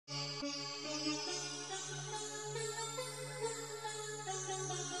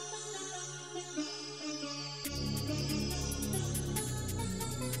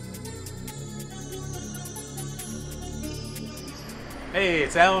Hey,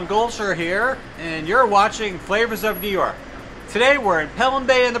 it's Alan Goldsher here, and you're watching Flavors of New York. Today we're in Pelham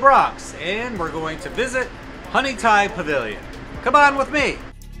Bay in the Bronx, and we're going to visit Honey Thai Pavilion. Come on with me!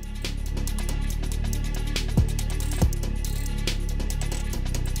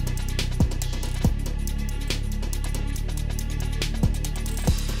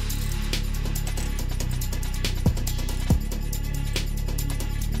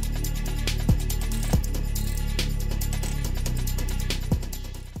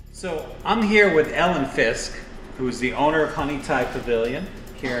 So I'm here with Ellen Fisk, who is the owner of Honey Thai Pavilion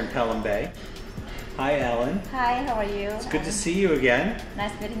here in Pelham Bay. Hi, Ellen. Hi, how are you? It's good to see you again.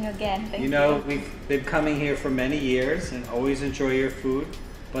 Nice meeting you again. Thank you. You know, we've been coming here for many years and always enjoy your food,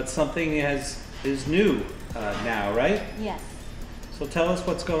 but something is new now, right? Yes. So tell us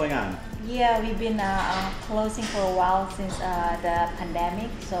what's going on. Yeah, we've been closing for a while since the pandemic.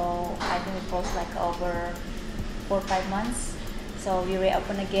 So I think we closed like over 4 or 5 months. So we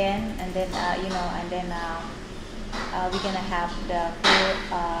reopen again, and then we're gonna have the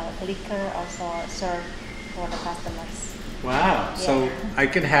food, liquor also served for the customers. Wow! Yeah. So I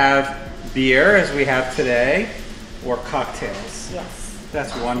can have beer as we have today, or cocktails. Yes.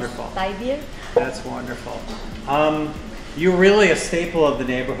 That's wonderful. Thai beer. That's wonderful. You're really a staple of the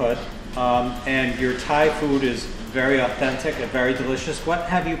neighborhood, and your Thai food is very authentic and very delicious. What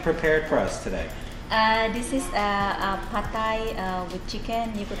have you prepared for us today? This is pad thai with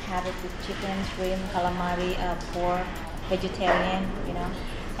chicken. You could have it with chicken, shrimp, calamari, pork, vegetarian, you know.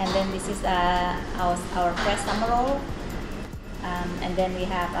 And then this is our fresh summer roll. And then we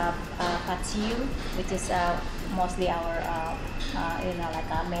have pad siu, which is mostly our,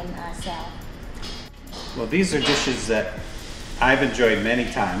 like our main sell. Well, these are dishes that I've enjoyed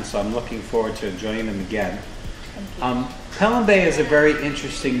many times, so I'm looking forward to enjoying them again. Pelham Bay is a very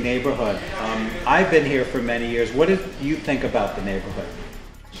interesting neighborhood. I've been here for many years. What do you think about the neighborhood?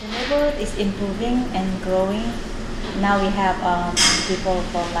 The neighborhood is improving and growing. Now we have people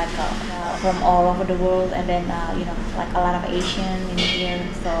from all over the world, and then like a lot of Asian in here.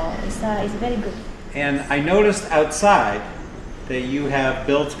 So it's very good. And I noticed outside that you have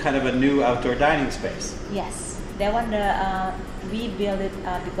built kind of a new outdoor dining space. Yes, that one we built it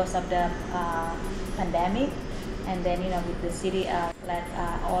because of the pandemic. And then, with the city, let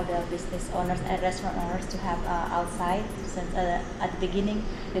all the business owners and restaurant owners to have outside. Since at the beginning,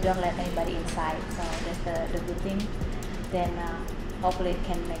 they don't let anybody inside. So that's the good thing. Then hopefully it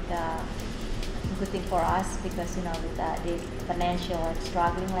can make a good thing for us because, with the financial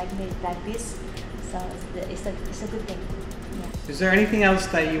struggling like this. So it's a good thing. Yeah. Is there anything else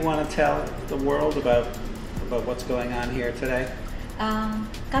that you want to tell the world about what's going on here today?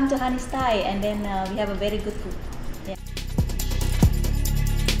 Come to Honey Thai, and then we have a very good food. Yeah.